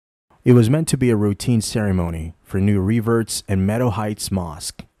It was meant to be a routine ceremony for new reverts in Meadow Heights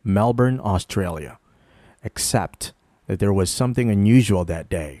Mosque, Melbourne, Australia. Except that there was something unusual that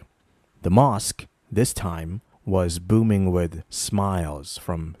day. The mosque, this time, was booming with smiles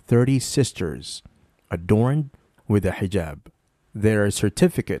from 30 sisters, adorned with a hijab. Their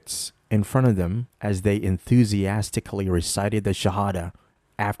certificates in front of them as they enthusiastically recited the Shahadah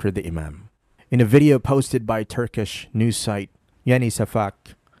after the Imam. In a video posted by Turkish news site Yeni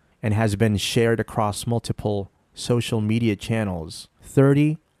Safak and has been shared across multiple social media channels,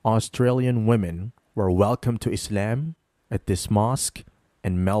 30 Australian women were welcomed to Islam at this mosque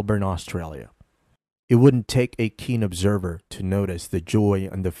in Melbourne, Australia. It wouldn't take a keen observer to notice the joy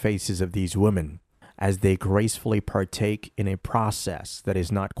on the faces of these women as they gracefully partake in a process that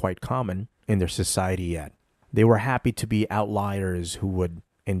is not quite common in their society yet. They were happy to be outliers who would,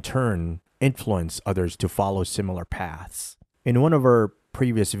 in turn, influence others to follow similar paths. In one of our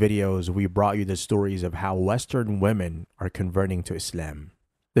previous videos, we brought you the stories of how Western women are converting to Islam.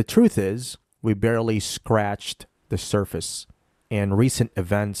 The truth is, we barely scratched the surface, and recent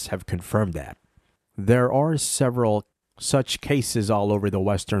events have confirmed that. There are several such cases all over the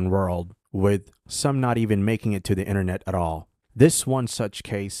Western world, with some not even making it to the internet at all. This one such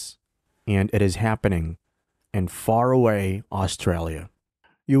case, and it is happening in faraway Australia.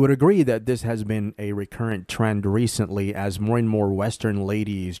 You would agree that this has been a recurrent trend recently as more and more Western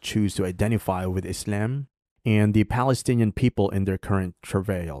ladies choose to identify with Islam and the Palestinian people in their current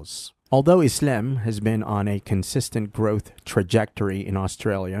travails. Although Islam has been on a consistent growth trajectory in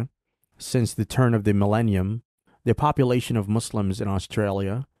Australia since the turn of the millennium, the population of Muslims in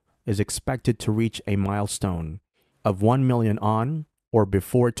Australia is expected to reach a milestone of 1 million on or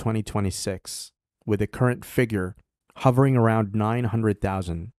before 2026, with the current figure hovering around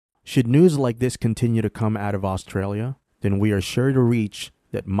 900,000. Should news like this continue to come out of Australia, then we are sure to reach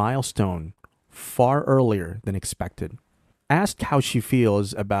that milestone far earlier than expected. Asked how she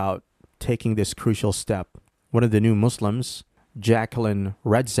feels about taking this crucial step, one of the new Muslims, Jacqueline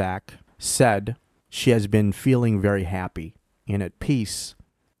Redzak, said she has been feeling very happy and at peace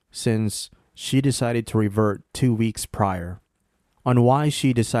since she decided to revert 2 weeks prior. On why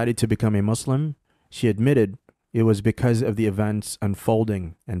she decided to become a Muslim, she admitted it was because of the events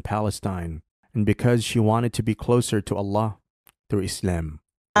unfolding in Palestine and because she wanted to be closer to Allah through Islam.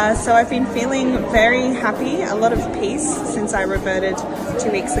 So I've been feeling very happy, a lot of peace since I reverted 2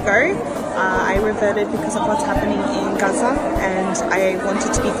 weeks ago. I reverted because of what's happening in Gaza and I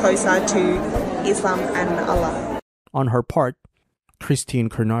wanted to be closer to Islam and Allah. On her part, Christine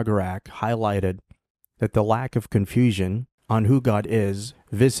Kernagarak highlighted that the lack of confusion on who God is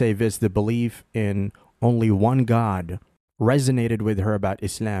vis-a-vis the belief in only one God resonated with her about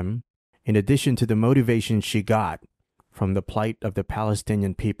Islam, in addition to the motivation she got from the plight of the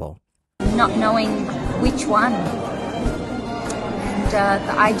Palestinian people. Not knowing which one, and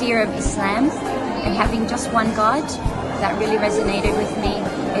the idea of Islam and having just one God, that really resonated with me.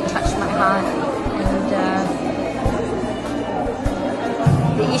 It touched my heart, and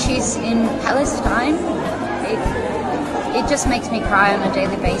the issues in Palestine, it just makes me cry on a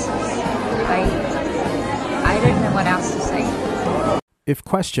daily basis. I don't know what else to say. If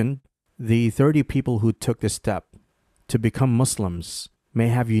questioned, the 30 people who took the step to become Muslims may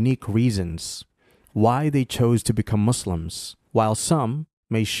have unique reasons why they chose to become Muslims, while some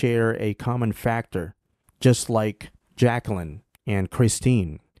may share a common factor, just like Jacqueline and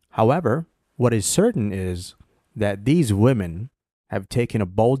Christine. However, what is certain is that these women have taken a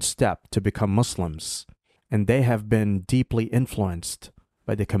bold step to become Muslims, and they have been deeply influenced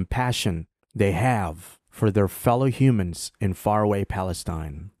by the compassion they have for their fellow humans in faraway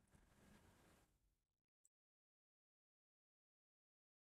Palestine.